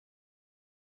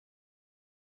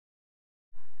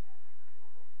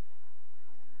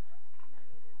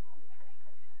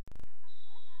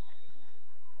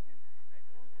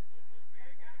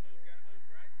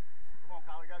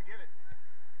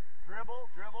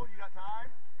dribble. You got time?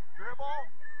 Dribble.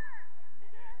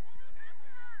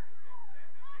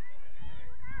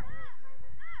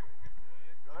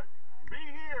 Good. Be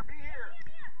here. Be here.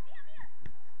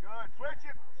 Good. Switch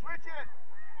it. Switch it.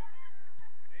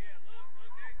 Yeah,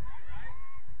 look next to you, right?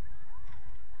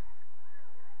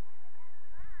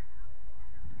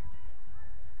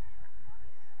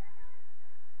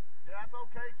 Yeah, that's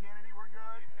okay, Kennedy. We're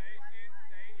good. Be patient.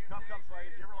 Stay in your Come,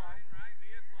 Slade. Give her line. Right,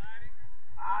 Mia sliding.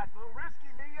 Ah, it's a little risky,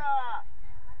 Mia.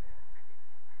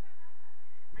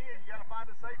 Mia, you got to find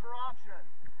a safer option.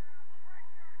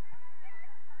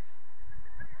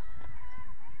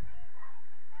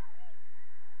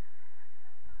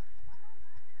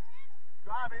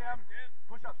 Drive him.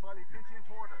 Push up slightly. Pinch in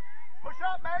toward her. Push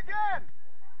up, Megan.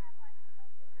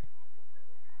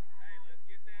 Hey, let's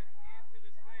get that into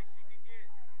the space she can get.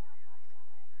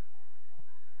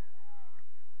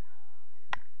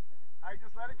 Hey,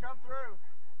 just let it come through.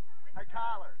 Hey,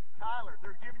 Kyler,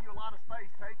 they're giving you a lot of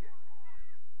space. Take it.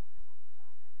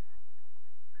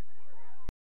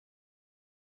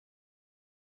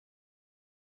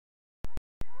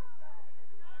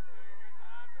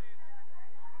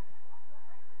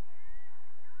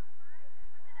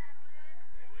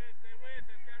 Stay with.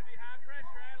 That's got to be high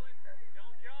pressure, Adeline.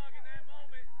 Don't jog in that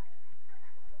moment.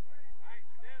 All right,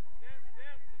 step.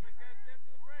 Somebody's got to step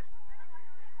to the pressure. Step.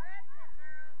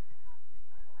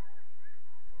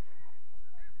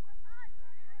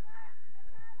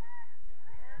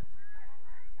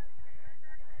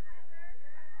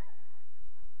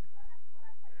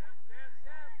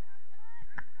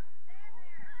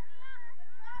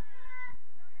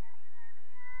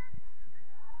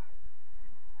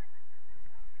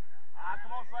 Ah,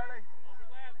 come on, Slady.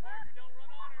 Overlap, Parker, don't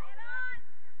run on her. Overlap.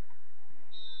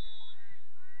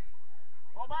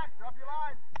 Pull back, drop your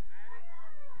line. Maddox,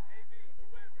 AB,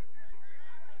 whoever. You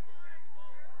cannot let them have the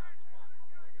ball at the top of the box.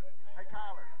 They're going to just... Hey,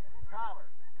 Kyler,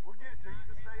 we'll get it to you.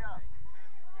 Just stay up.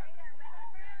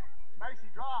 Macy,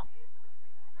 drop.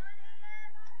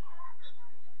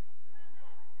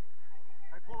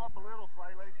 Hey, pull up a little,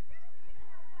 Slady.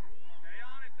 Stay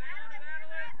on it,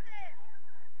 Adeline.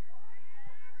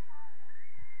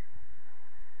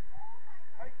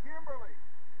 Hey, Kimberly.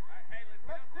 Right, hey,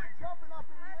 Let's quit jumping up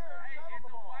in the air. Hey, it's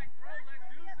a white throw. Let's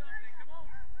do something. Come on.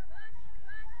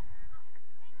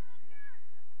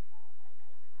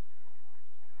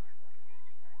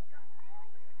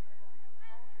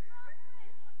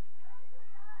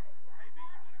 Hey, B,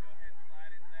 you want to go ahead and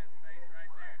slide into that space right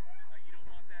there. Like, you don't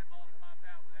want that ball to pop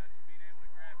out without you being able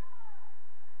to grab it.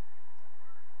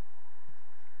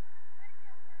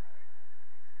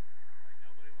 Like,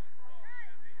 nobody wants the ball.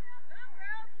 Move,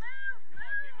 girls, move. Come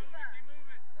on, keep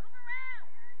moving. Move around.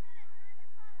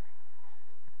 Come on.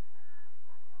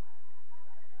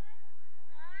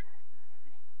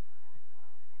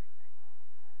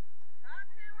 Talk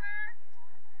to her.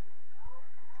 All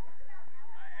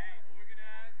right, hey,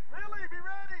 organize. Lily, be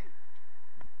ready.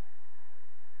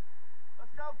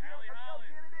 Let's go, Kennedy.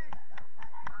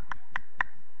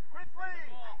 Quickly.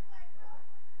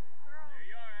 There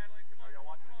you are, Adeline. Come on. Are y'all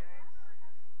watching the game?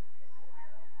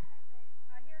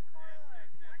 I hear Carla.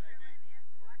 Step, baby.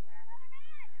 Watch her.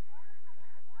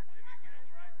 Olivia, get on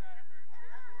the right side of her.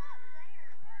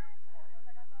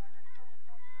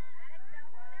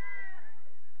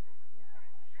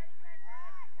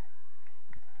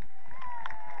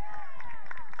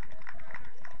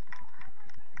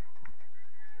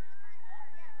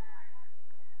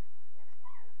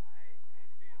 Hey,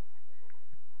 midfield.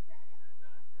 That's us,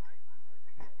 right? We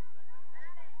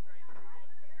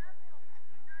let that ball go straight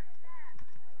through us.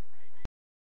 Maybe.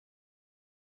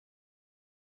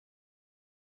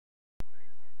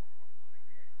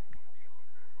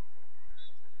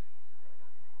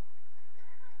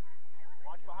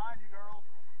 Watch behind you, girls.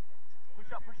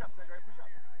 Push up, Sandra. Push up.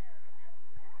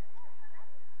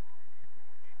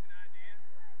 Decent idea.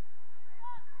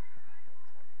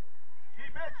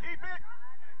 Keep it.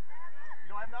 You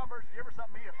don't have numbers. Give her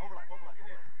something, Mia. Overlap. Look at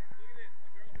this.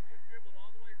 The girl who just dribbled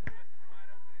all the way through us is wide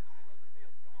open in the middle of the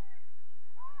field. Come on.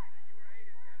 Either you or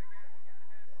Aiden got to have it.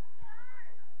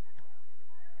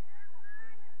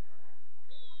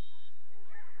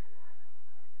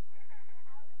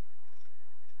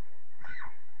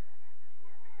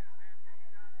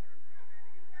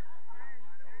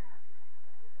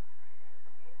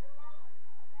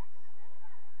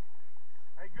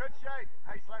 Hey, good shape.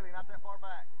 Hey, Slaley, not that far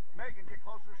back. Megan, get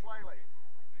closer to Slaley.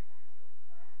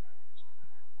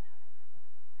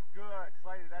 Good.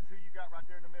 Slaley, that's who you got right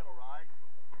there in the middle, right?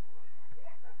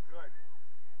 Good.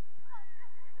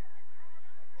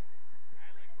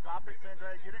 Drop it,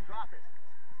 Sandra. Get it, drop it.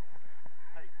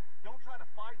 Hey, don't try to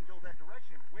fight and go that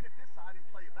direction.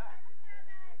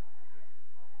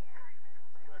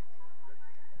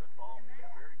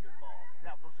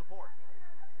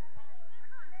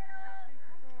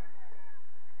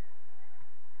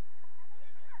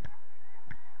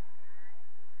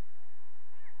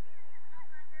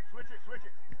 it, switch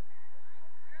it.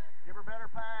 Give her better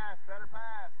pass, better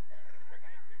pass.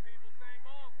 Hey, two people, same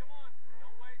ball. Come on.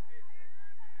 Don't waste it.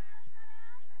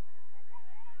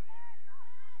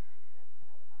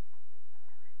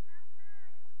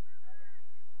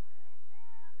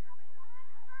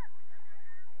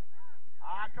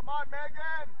 Ah, come on,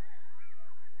 Megan.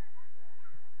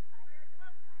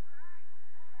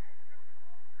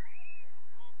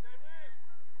 Come on, stay with.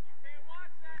 You can't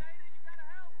watch that, Ada. You got to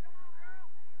help. Come on, girl.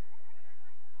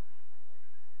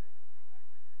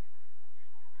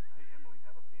 Hey, Emily,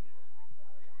 have a penny.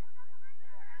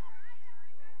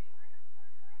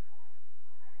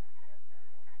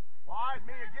 Wide,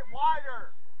 Mia, get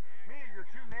wider. Mia, you're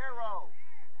too narrow.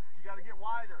 You got to get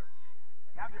wider.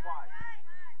 Now get wide.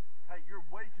 Hey, you're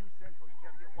way too central. You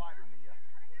got to get wider, Mia.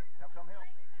 Now come help.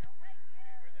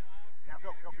 Give her the option. Now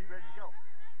go, be ready to go.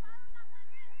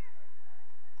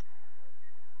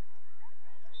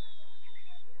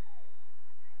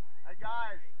 Hey,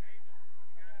 guys. Hey, Ava,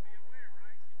 you got to be aware,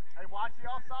 right? Hey, watch the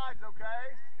offsides,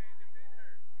 okay? Stand defend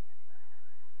her.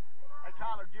 Hey,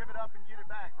 Tyler, give it up and get it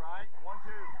back, right? 1,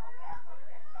 2.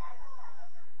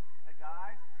 Hey,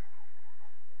 guys.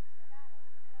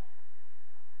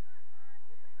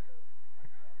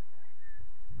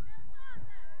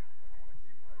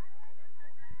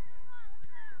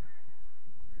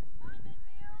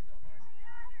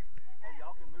 Hey,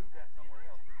 y'all can move that somewhere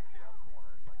else, but just get out of the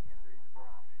corner. If I can't tell you to try.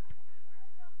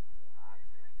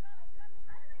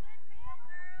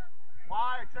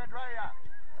 Wide, Sandrea.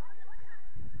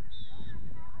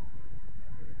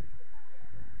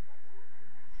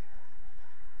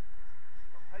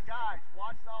 Hey, guys,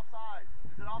 watch the offsides.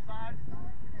 Is it offsides?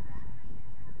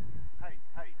 Hey,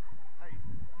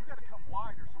 you got to come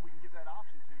wider so we can give that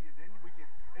option to you. Then we can,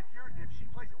 if she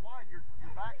plays it wide, your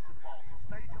back's to the ball. So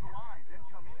stay to the line, then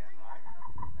come in, right?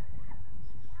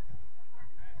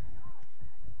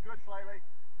 Good, Slaley.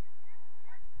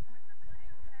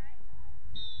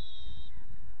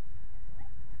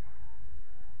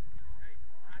 Hey,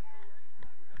 I told you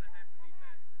we were going to have to be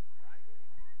faster, right?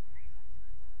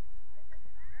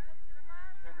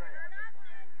 Sandrea.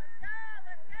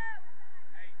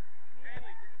 Hey,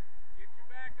 Haley, get your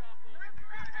back off of it. You're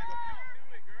going to have to get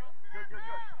to it, girl. Good.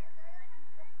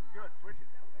 Good, switch it.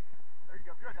 There you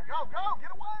go, good. Now go,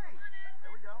 get away.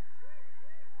 There we go.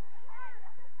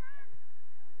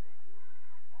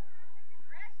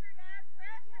 Pressure, guys,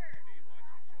 pressure. Hey, watch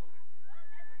your shoulder.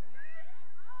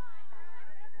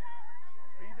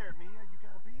 Be there, Mia. You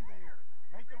got to be there.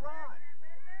 Make the run.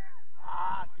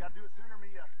 Ah, got to do it sooner,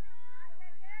 Mia.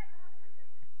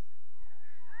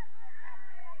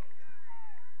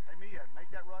 Hey, Mia,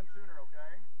 make that run sooner,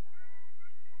 okay?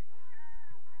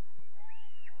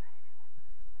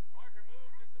 Parker,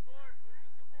 move to support.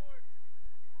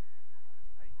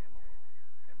 Hey, Emily.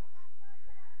 Hey,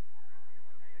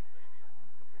 Olivia.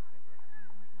 Come pick Sandra. I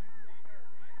see her,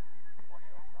 right? Watch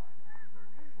the offside. We're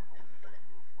holding it a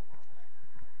little slower on that.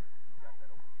 You got that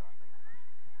open shot, Mia?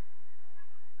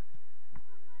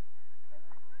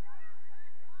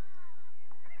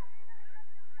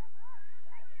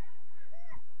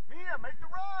 Mia, make the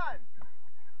run!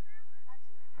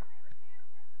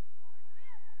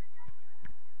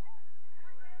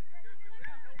 Good. Go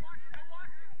down. No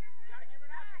watching. You got to give her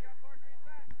an option. You got Parker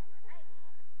inside. Big pressure.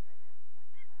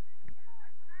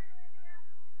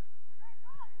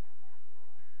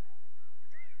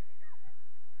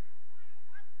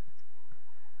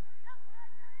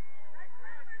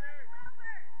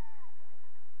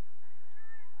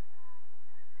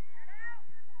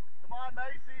 Come on,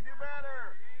 Macy, do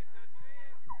better. Touch it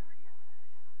in.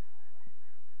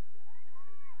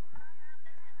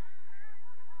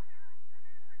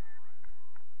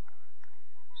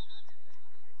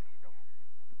 Go.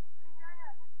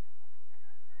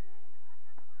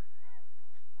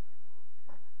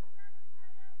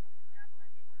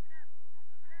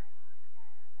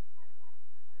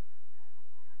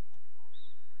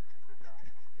 Hey, good job.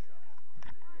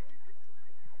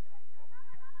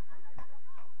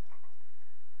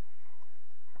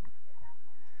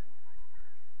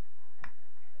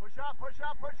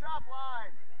 Push up,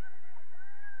 line.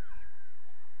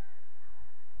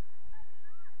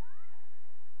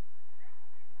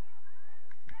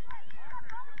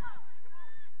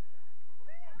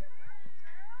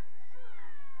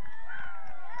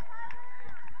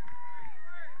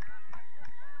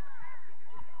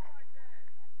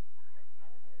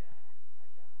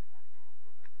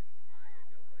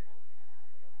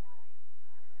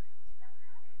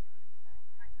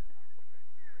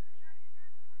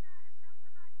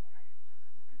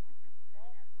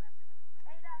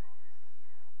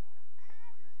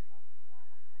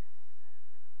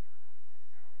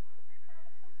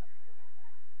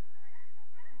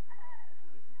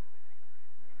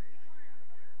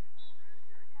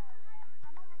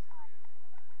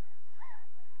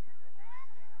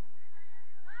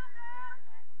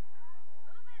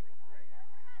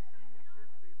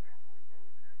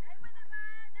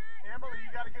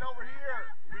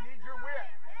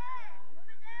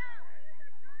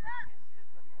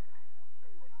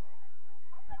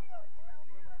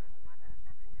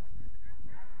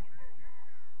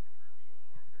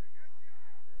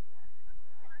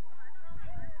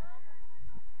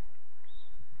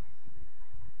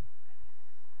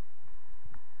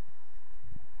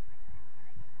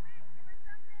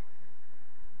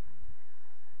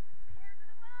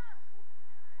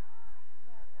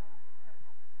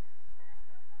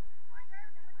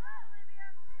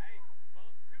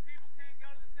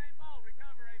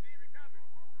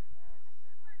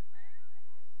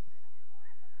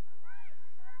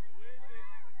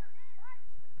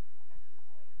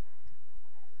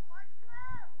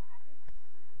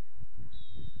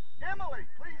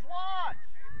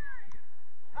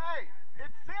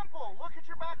 It's simple. Look at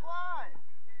your back line.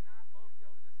 Cannot both go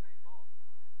to the same ball.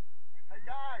 Hey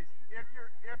guys, if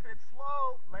it's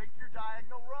slow, make your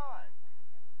diagonal run.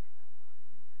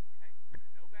 Hey,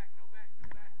 no back, no back,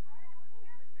 no back. Kaylee.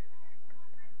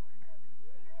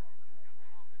 Now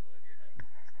run off it, Olivia.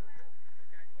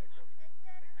 Okay, unlucky.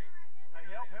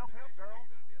 Hey, help, girl.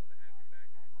 You're going to be able to have your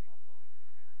back and receive the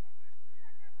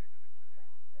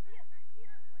ball. You're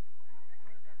going to have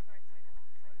to come back here because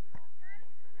they're going to cut it off.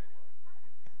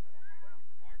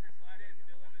 Parker, slide in.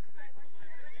 Fill in the space with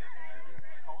Olivia.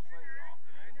 Call Slater off.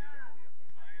 Nice.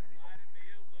 Maya, slide in.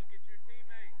 Mia, look at your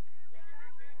teammate. Look at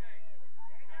your teammate.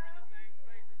 Covering the same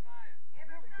space as Maya.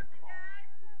 Really get the ball.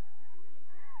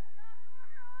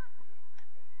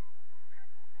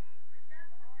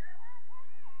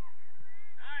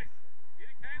 Nice. Get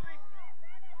it, Kaylee.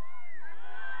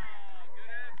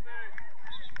 Good effort.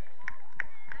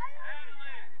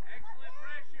 Adeline, excellent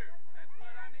pressure. That's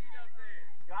what I need up there.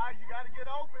 Guys, you got to get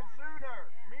open sooner.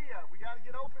 Mia, we got to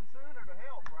get open sooner to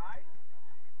help, right?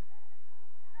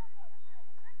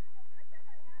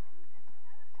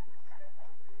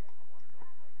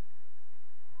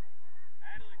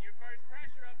 Adeline, your first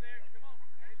pressure up there. Come on,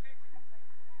 pay attention.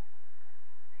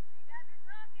 Make sure you guys are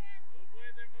talking. Move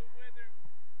with her, move with her.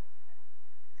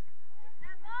 Push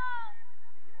that ball.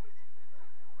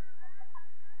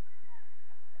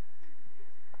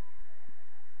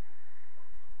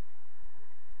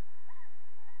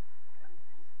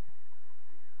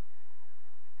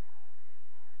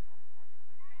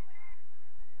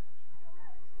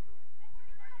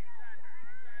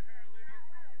 Inside her, Olivia.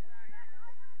 Inside her.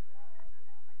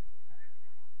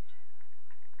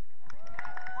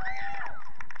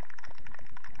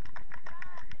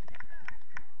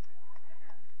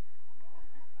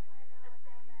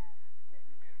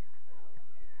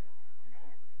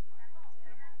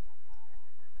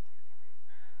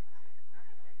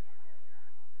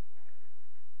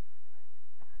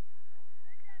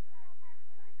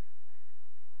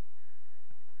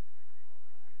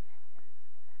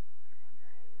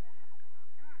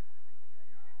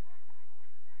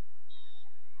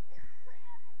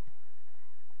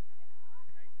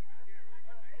 Hey, come out here,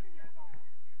 Olivia. Make it happen.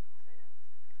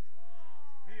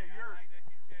 Oh, Mia, I yours. like that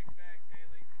you checked back,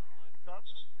 Kaylee. Unlucky. Sub.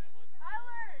 That wasn't the ball.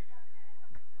 Tyler.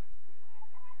 Unlucky.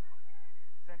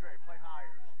 Sandra, play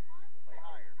higher. Play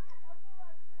higher.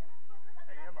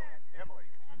 Hey, Emily,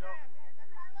 you know,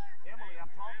 Emily,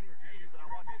 I'm talking to you, but I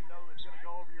want you to know it's going to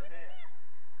go over your head.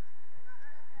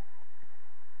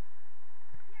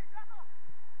 Here, drop off.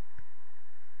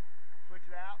 Switch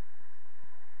it out.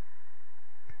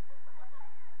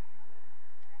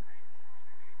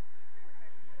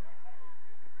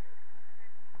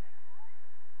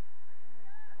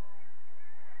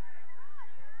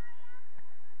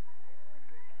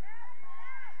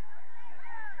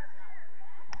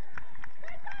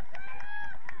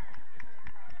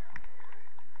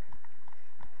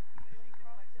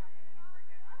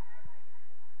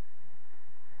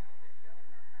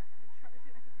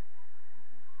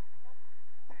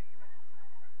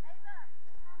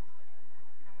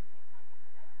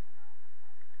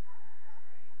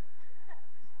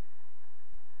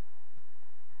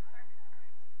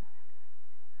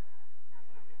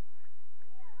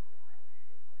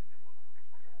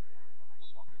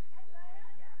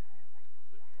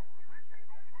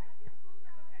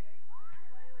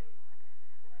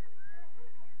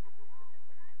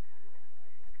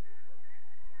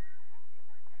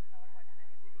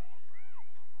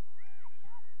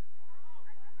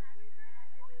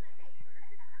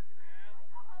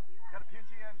 Got to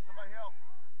pinch in. Somebody help.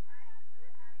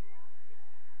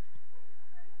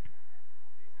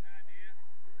 Decent idea.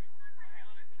 Stay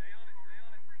on it, stay on it, stay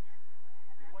on it.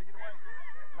 Get away, get away.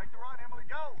 Make the run, Emily.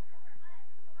 Go.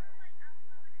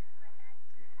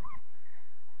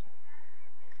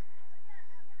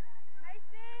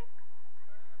 Macy.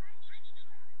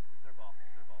 It's their ball.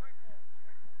 It's their ball.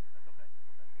 That's okay.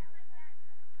 That's okay.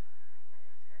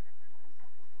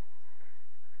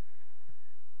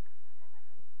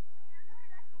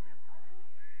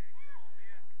 Come on,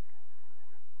 Mia.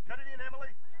 Cut it in,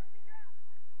 Emily.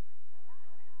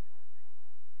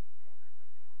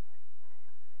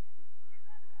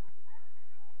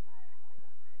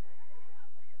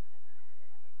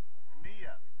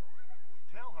 Mia,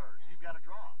 tell her you've got to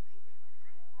drop.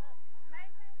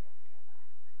 Macy.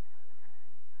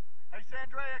 Hey,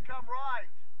 Sandrea, come right.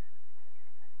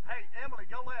 Hey, Emily,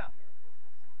 go left.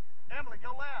 Emily,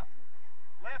 go left.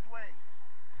 Left wing.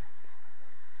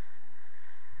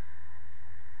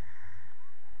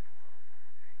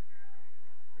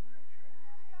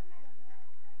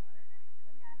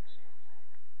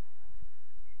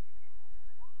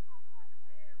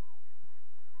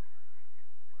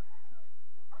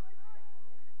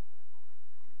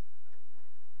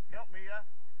 Sandrea.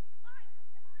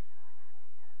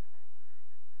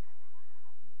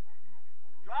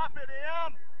 Drop it,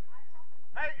 M.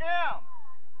 Hey, M.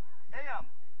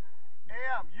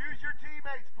 Use your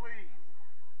teammates, please.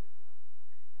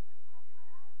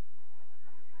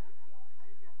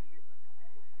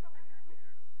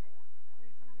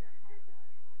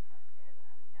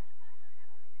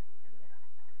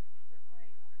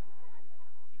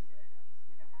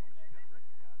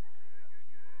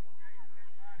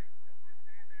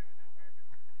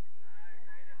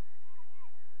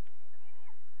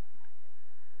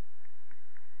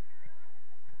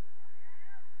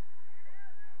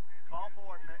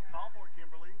 Call for it,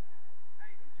 Kimberly.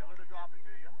 Tell her to drop it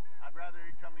to you. I'd rather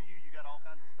it come to you. You got all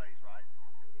kinds of space, right?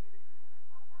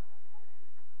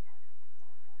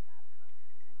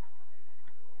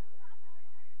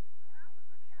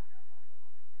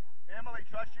 Emily,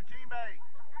 trust your teammate.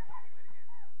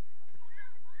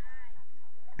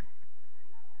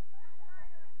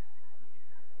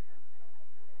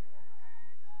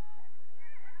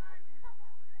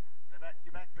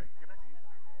 Get back.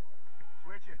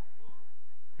 Switch it.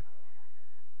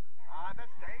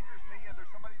 That's dangerous, Mia.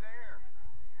 There's somebody there.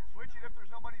 Switch it if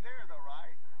there's nobody there, though,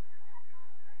 right?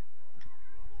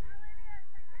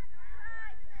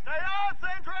 Stay on,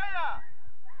 Sandrea!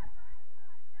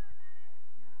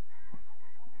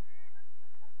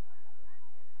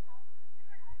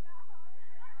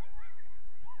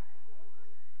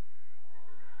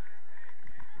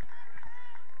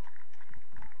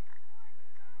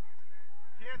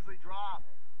 Kinsley, drop.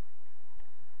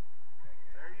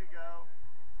 There you go.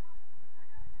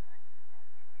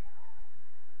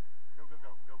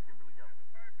 Go, Kimberly, go.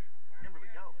 Kimberly,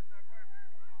 go.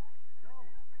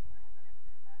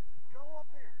 Go up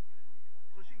there.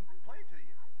 So she can play it to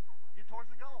you. Get towards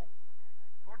the goal.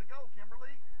 Toward the goal,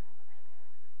 Kimberly.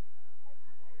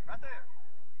 Right there.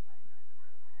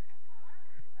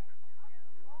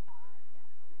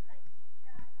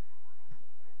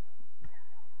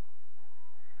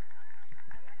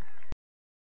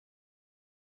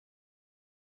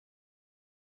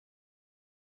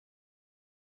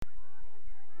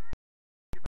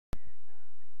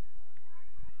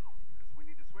 Because we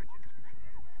need to switch it.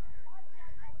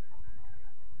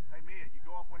 Hey, Mia, you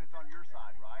go up when it's on your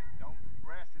side, right? Don't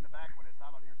rest in the back when it's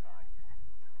not on your side. You go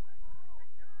up when it's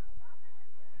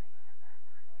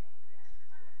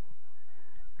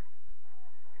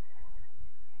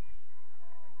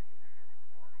your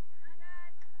side. Go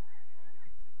back and rest when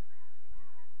it's on your side.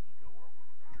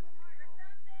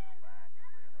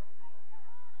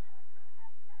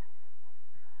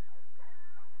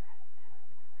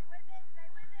 Stay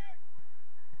with it.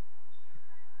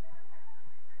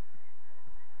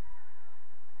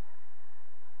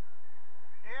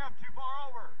 M, too far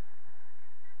over.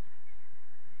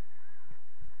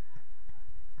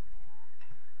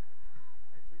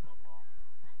 Hey, please hold the ball.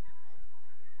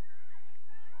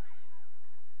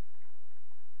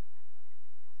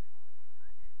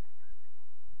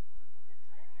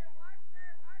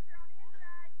 Watch her on the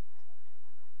inside.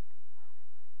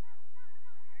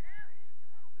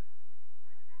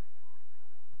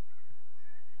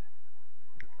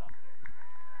 Good stop, Kendrick.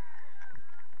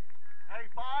 Hey,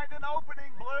 find an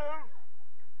opening, Blue.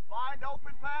 Find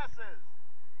open passes.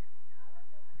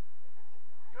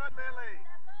 Good, Lily.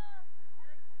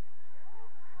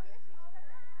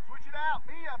 Switch it out.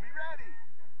 Mia, be ready.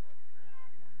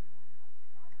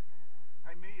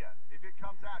 Hey, Mia, if it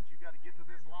comes out, you got to get to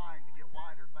this line to get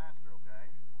wider faster, okay?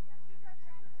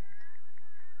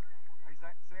 Hey,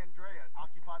 Sandrea,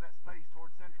 occupy that space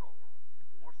towards central.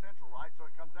 More central, right? So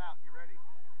it comes out. You ready?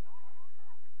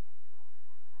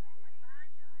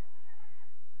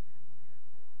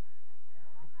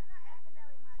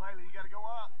 Slaley, you got to go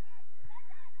up.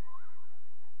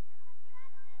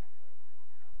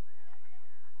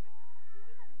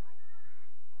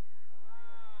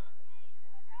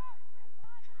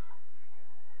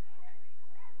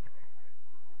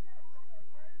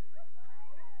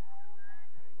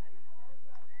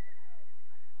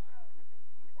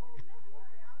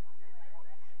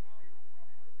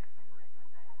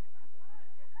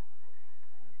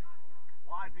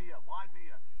 Wide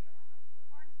Mia.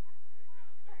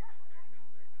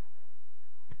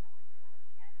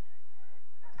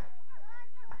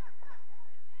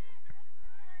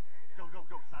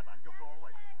 Go, sideline, go all the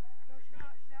way. Go, she's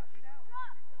out.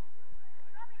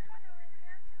 Drop it,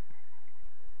 Olivia.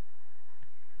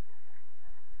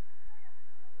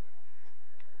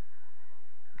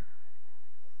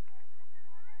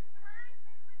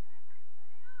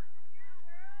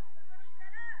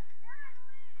 Set up.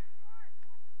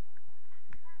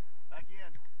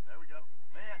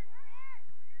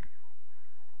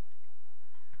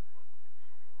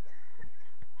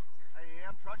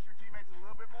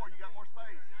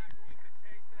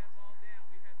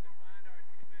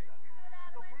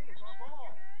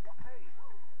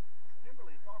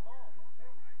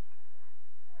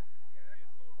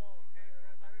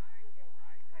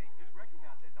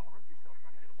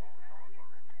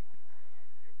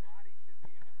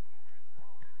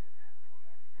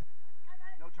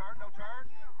 no turn.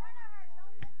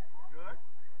 Good.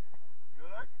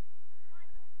 Good.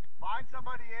 Find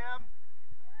somebody, M.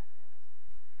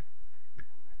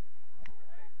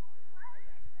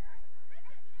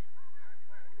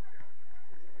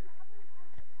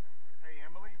 Hey,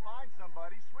 Emily, find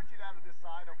somebody. Switch it out of this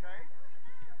side, okay?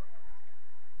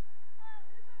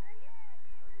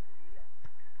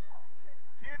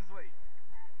 Tinsley.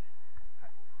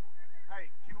 Hey,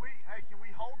 can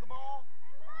we hold the ball?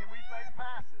 Can we make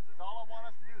passes? Is all I want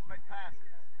us to do is make passes.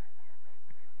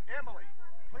 Emily,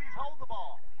 please hold the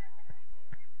ball.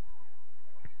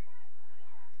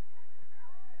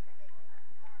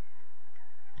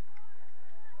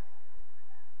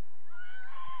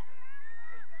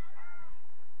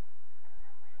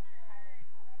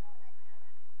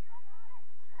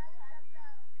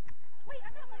 Wait,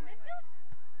 I'm gonna play midfield?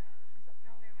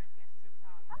 No, never mind. Yeah, she's up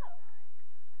top. Oh.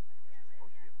 She's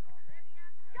supposed to be up top.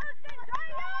 Go,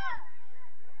 Sandria!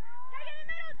 Take it in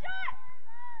the middle, shot!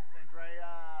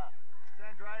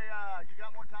 Sandrea, you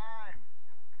got more time.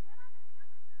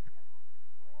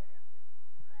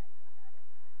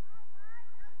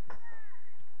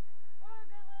 Oh,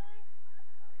 good, Lily.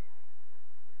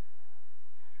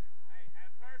 Hey,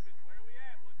 have purpose. Where are we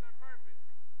at? What's our purpose?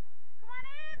 Come on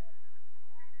in!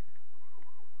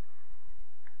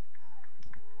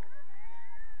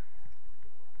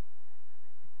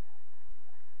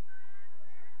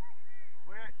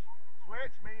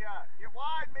 Switch, Mia. Get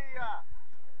wide, Mia. On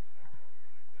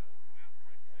our toes. Come out,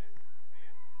 pressure that.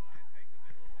 Mia, slide, take the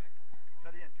middle away.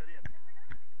 Cut in.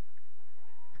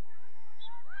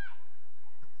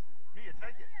 Mia,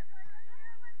 take it.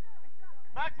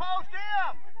 Back post,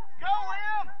 M. Go,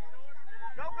 M.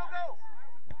 Go. Why are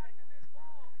we watching this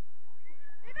ball?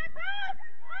 Even post!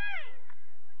 Play!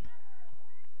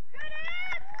 Good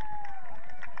in!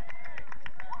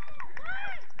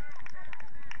 Play!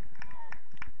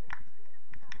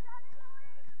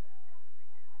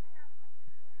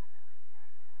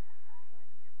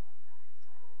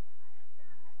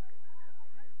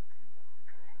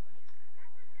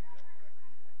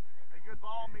 Hey, good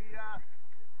ball, Mia.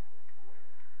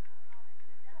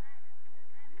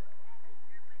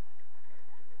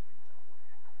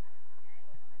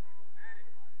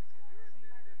 Madden, you're a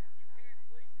senator. You can't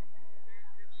sleep. You can't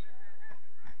just let that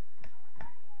happen, right?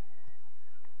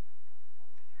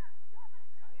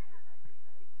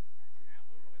 Now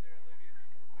move with her, Olivia.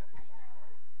 Move with her.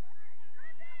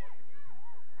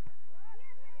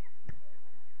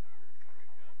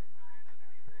 Recover, come in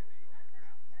underneath AB, help her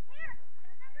out. Here!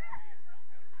 Mia, don't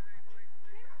go to the same place Olivia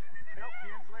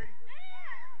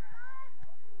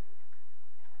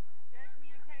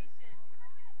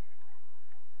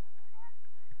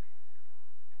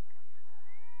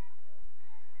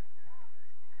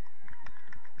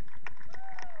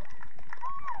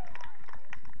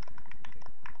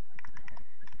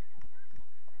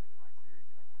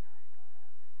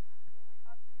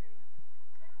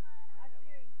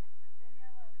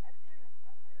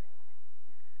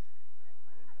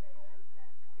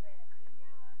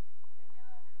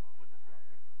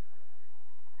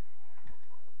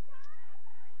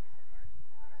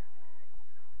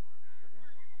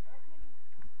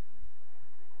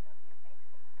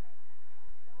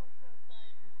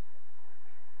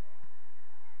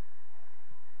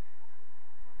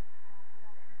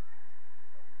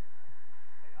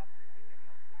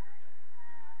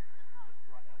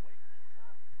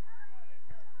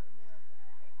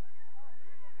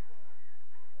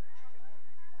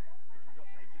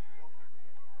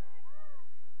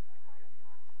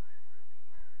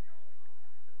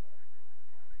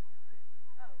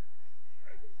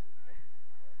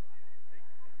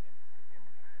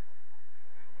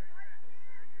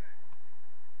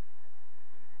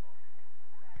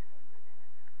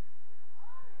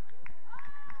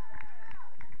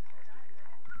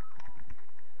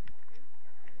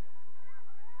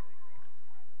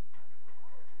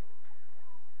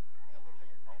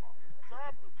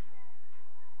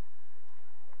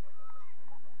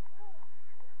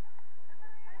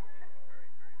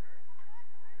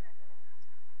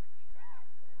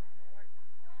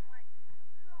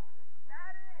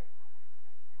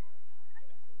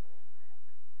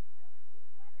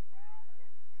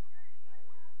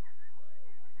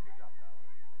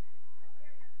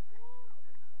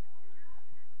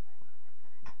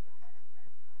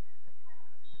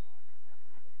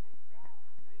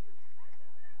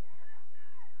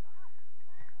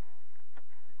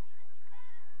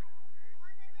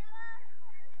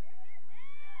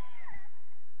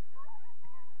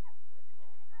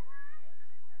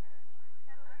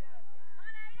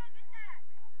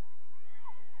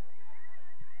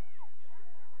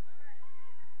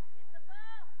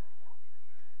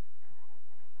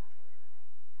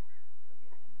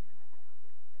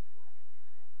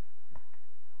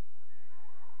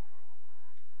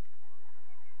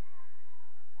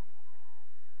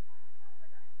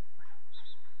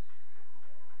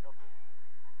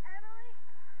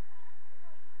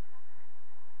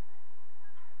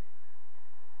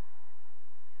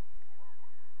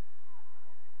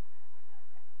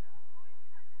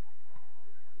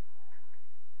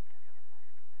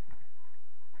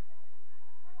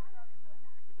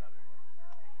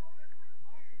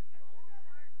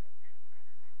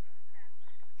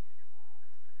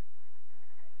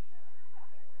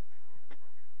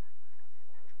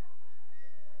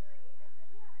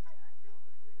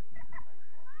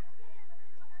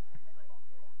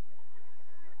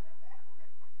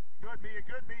Mia.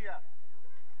 Good, Mia.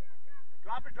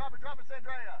 Drop it,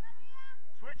 Sandrea.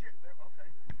 Switch it. There, okay.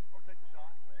 Or take the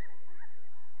shot.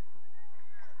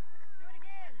 Do it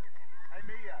again. Hey,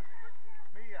 Mia.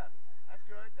 Mia. That's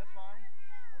good. That's fine.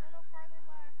 A little further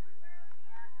left.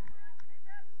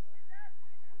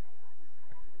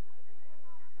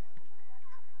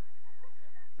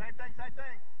 Same thing.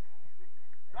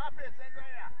 Drop it,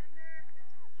 Sandrea.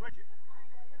 Switch it.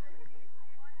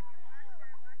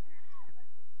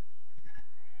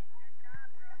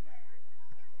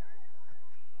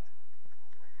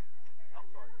 Oh,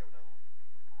 sorry. Grab another one.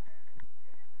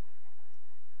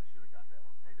 I should have got that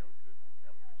one. Hey, that was good.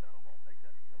 That was a good shot on ball. Take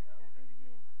that. That was Do it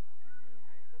again.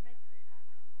 But make it this time.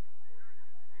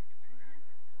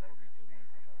 That would be too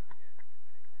easy, huh?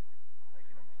 Thank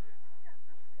you, number 6.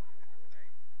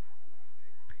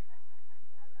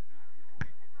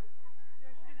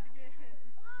 Yeah, she did it again.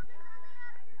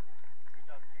 Good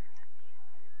job, Keith.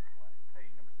 Hey,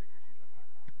 number 6, your shoes untied.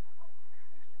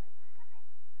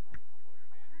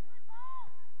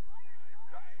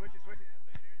 Switch it.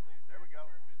 There we go.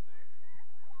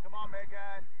 Come on,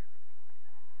 Megan.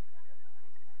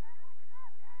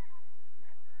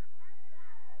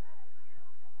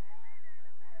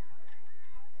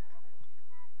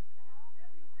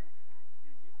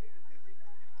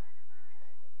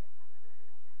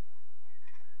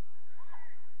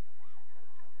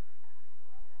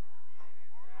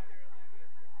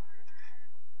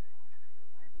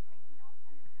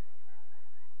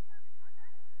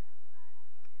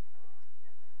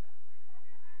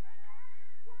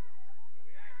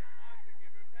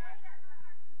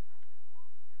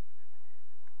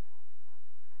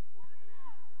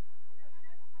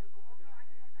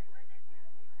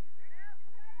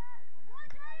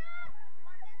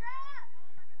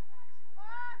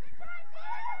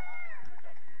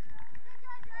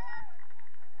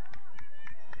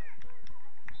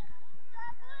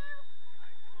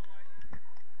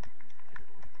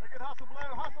 Hustle,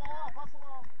 Blue. Hustle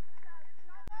off.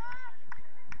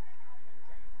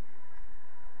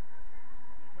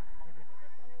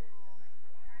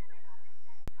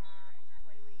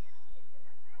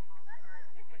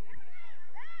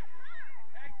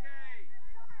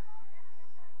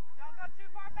 Don't go too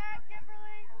far back,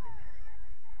 Kimberly.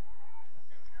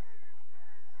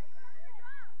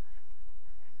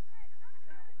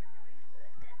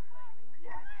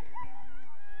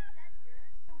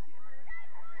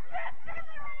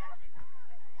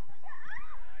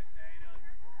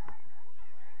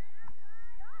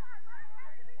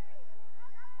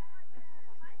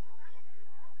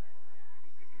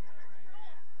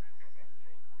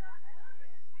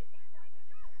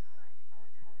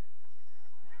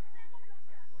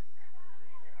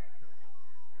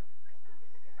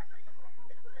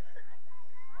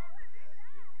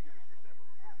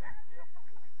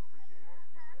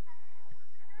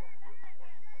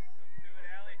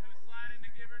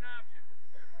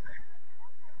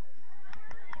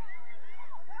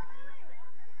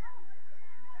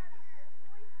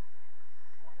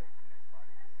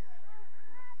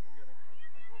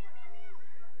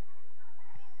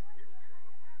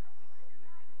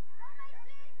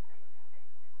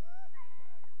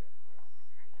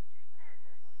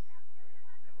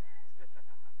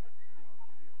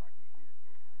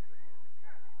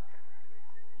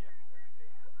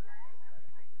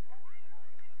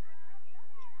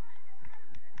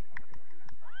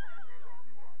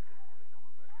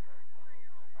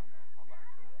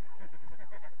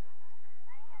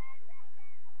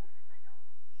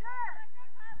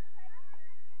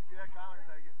 Yeah, Kyler,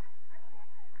 take it.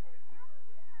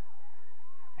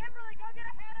 Kimberly, go get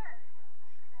a header.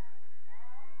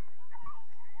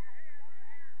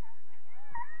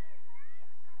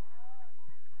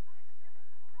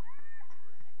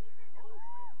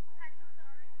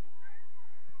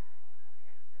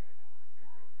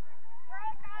 Throw,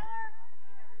 Kyler.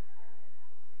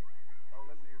 Oh,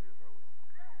 let's see her do a throw in.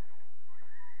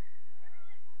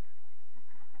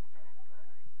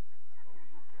 Oh,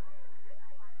 you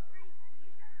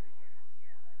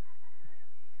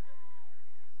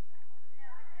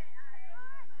got it.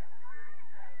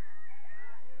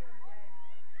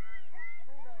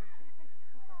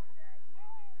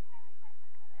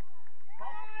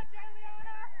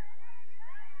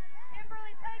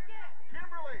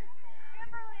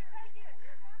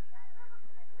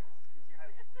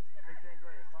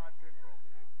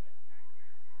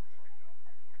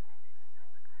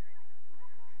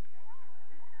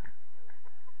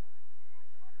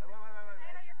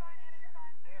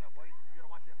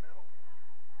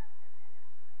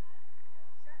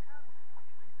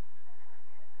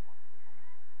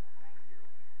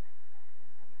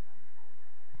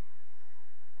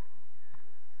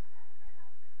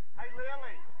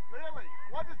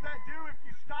 do if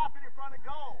you stop it in front of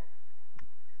goal?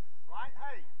 Right?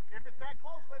 Hey, if it's that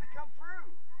close, let it come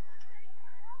through.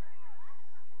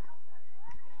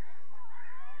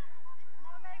 Come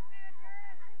on, make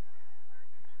Sanchez.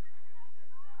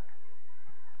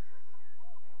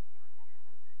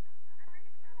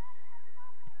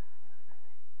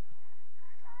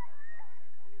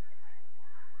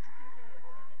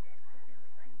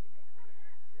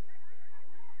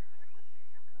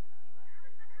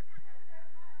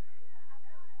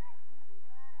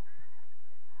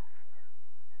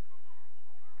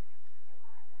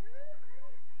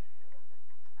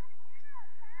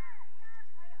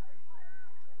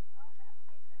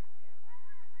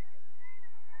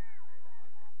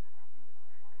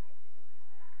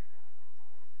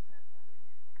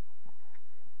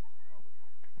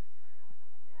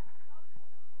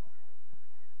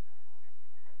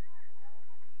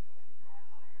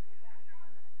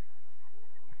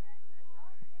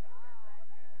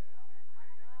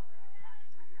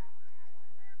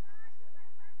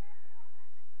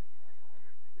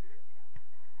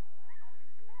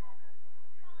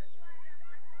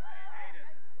 Hey, Ada,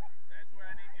 that's where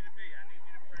I need you to be. I need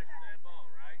you to pressure that ball,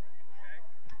 right? Okay?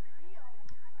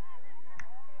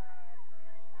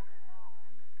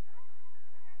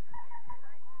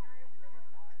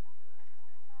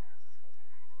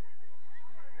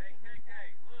 Hey, KK,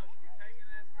 look, you're taking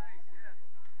that space, yeah.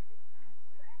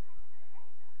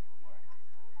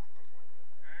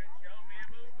 Turn, show me,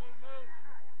 move, move, move.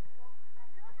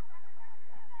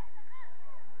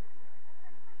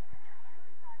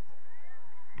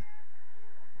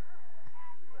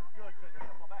 Good, Cinder.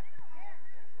 Come on back.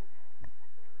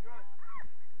 Good.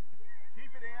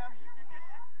 Keep it in.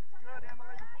 Good,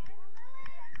 Emily.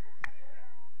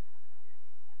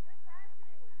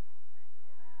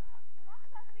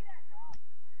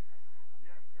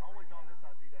 Yeah, always on this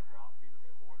side, be that drop, be the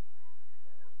support.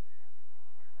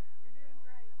 You're doing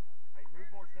great. Hey, move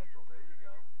more central. There you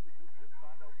go. Just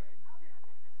find openings.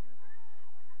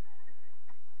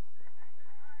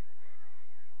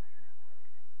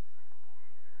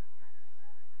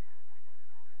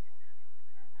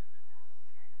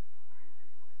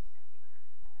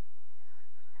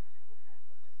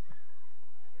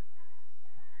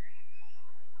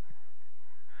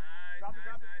 Nice, Drop it, nice,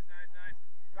 drop it. nice, nice, nice.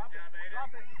 Drop Good job, it, Ada.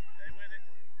 drop it. Stay with it.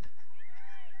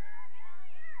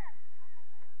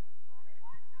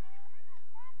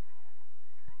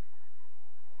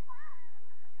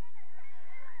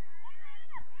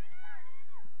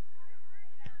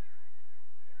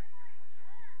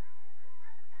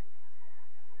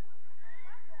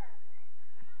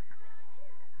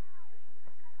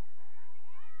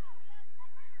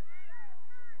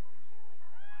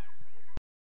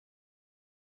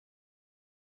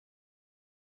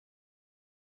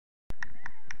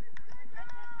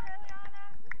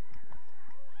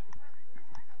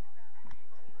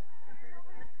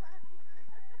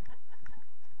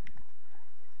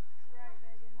 Right,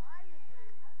 Megan. Why? You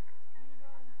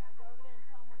go over there and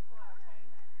tell them what's what, okay?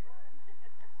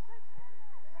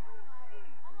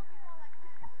 I'm gonna be going like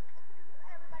this.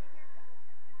 Everybody hears me.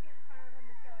 Let's get in front of them.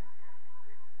 Let's go.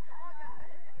 Oh god.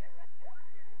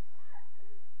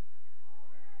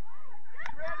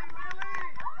 Ready, Lily?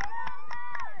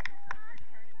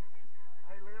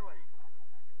 Hey, Lily.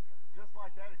 Just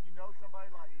like that, if you know somebody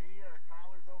like Mia or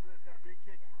Tyler's over there that's got a big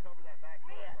kick, you cover that back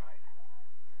foot, right?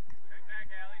 Check back,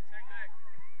 Allie. Check back.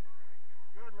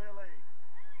 Good, Lily.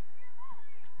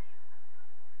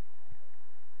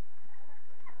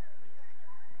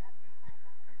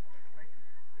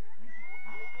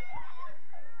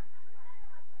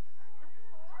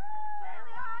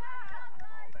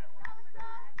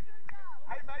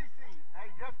 Hey, Macy. Hey,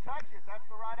 just touch it. That's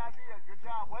the right idea. Good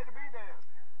job. Way to be there.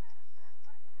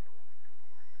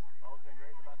 Oh,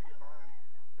 Sandrea's about to get burned.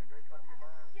 Sandrea's about to get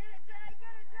burned. Get it, Jay.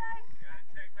 Get it, Jay. You gotta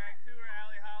check back to her,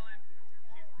 Allie Holland.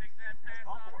 She's picked that pass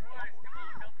Call off for it, call twice. for it. Come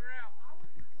on, help her out.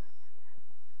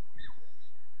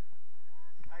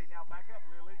 Hey, now back up,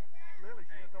 Lily. Lily,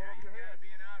 she's Hey, going to throw it now over you your gotta head.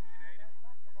 be an option, Ada.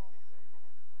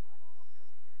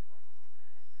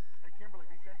 Hey, Kimberly,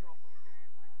 be central.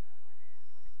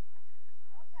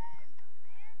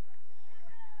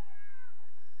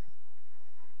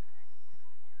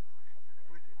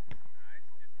 Switch it. Nice.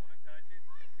 Just want to touch it.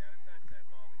 Just gotta touch that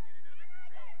ball to get it under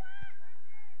control.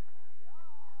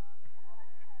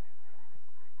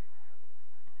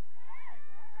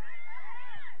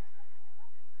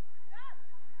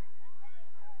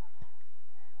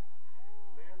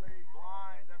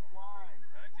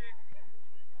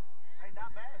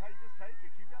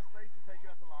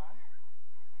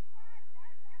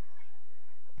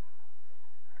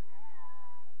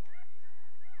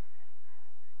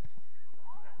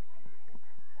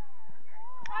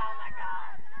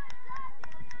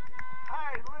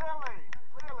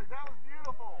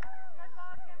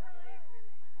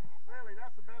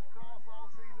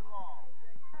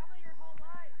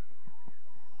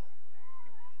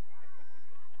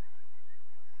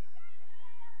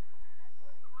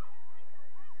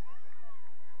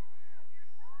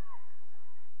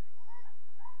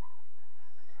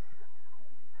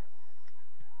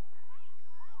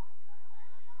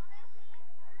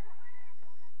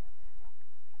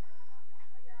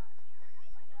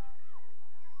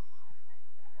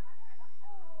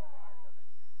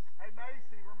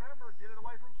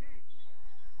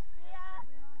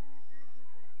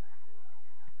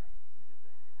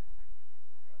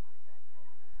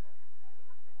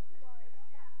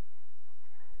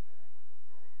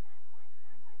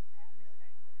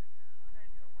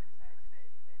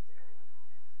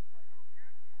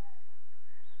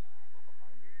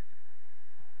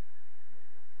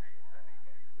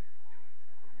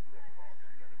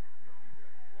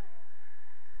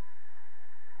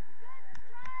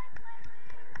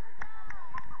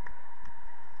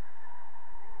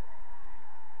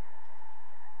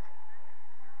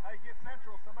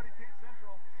 Central. Somebody teach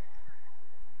Central.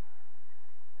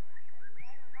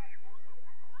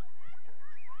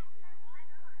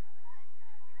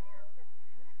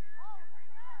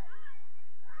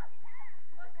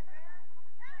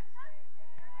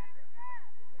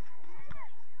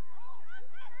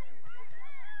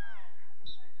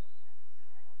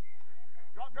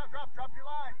 Drop your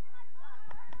line.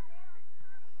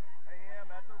 AM,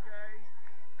 that's okay.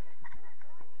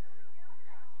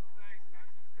 Find some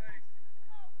space.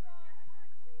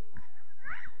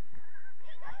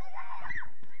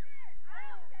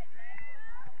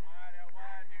 Out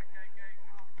wide here, KK.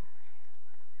 Come on.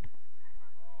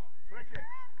 Oh. Switch it. Haley,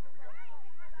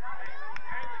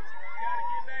 you gotta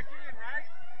get back in, right?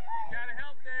 You gotta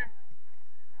help there.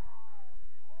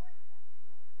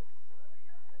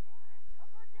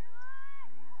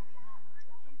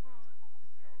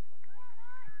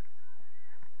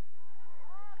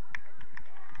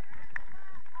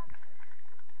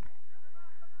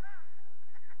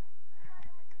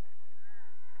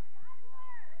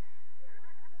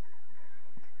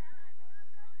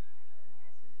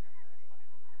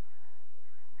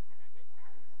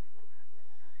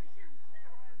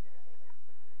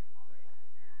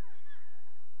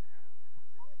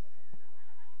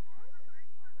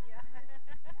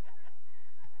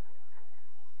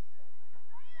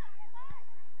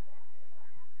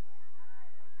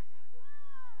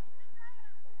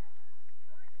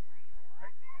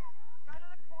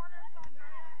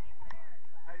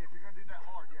 Hey, if you're going to do that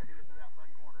hard, yeah, hit it to the outside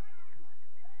corner.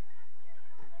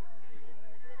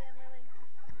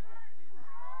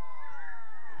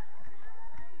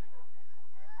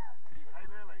 Hey,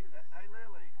 Lily. Hey,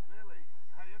 Lily. Lily.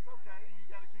 Hey, it's okay. You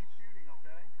got to keep shooting,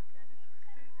 okay?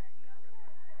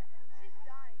 She's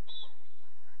dying.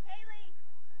 Kaylee!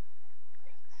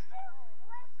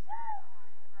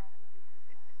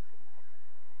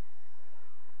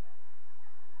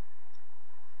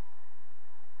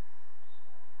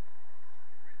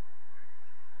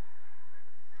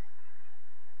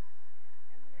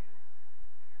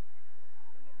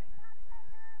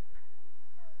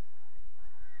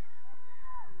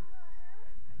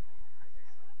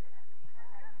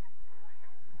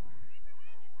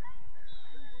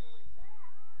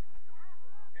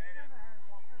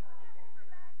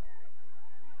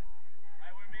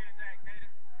 Right where Mia's at, Kata.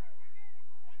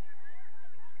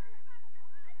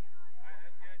 Alright,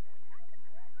 that's good.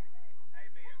 Hey,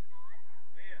 Mia.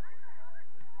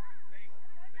 Think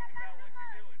about what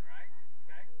you're doing, right?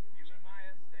 Okay? You and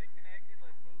Maya, stay connected.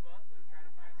 Let's move up. Let's try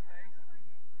to find space.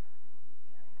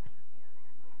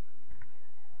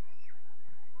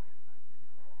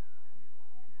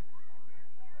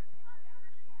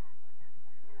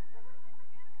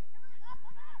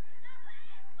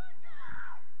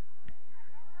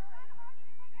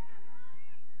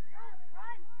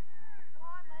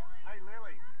 Hey,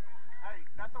 Lily. Hey,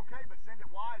 that's okay, but send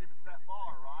it wide if it's that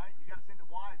far, right? You got to send it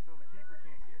wide so the keeper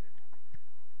can't get it.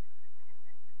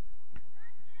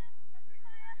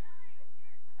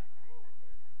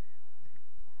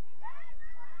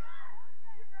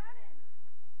 Keep running.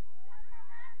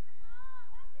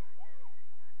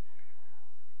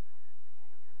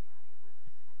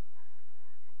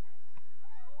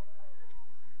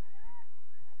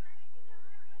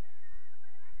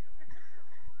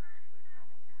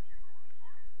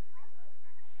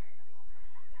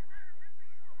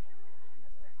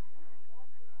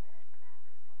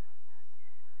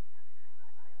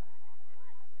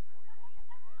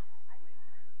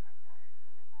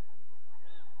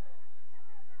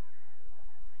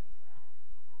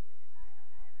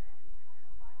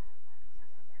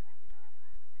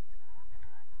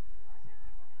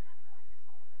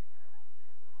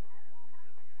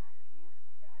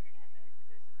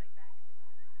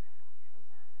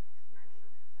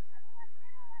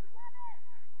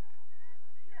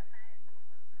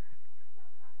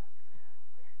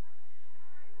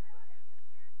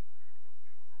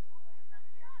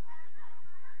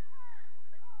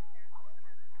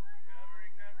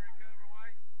 Recover,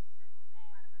 White.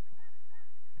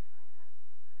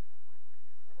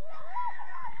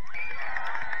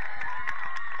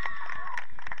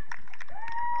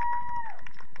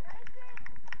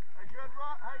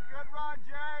 Hey, good run,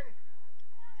 Jay.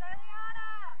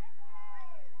 Juliana!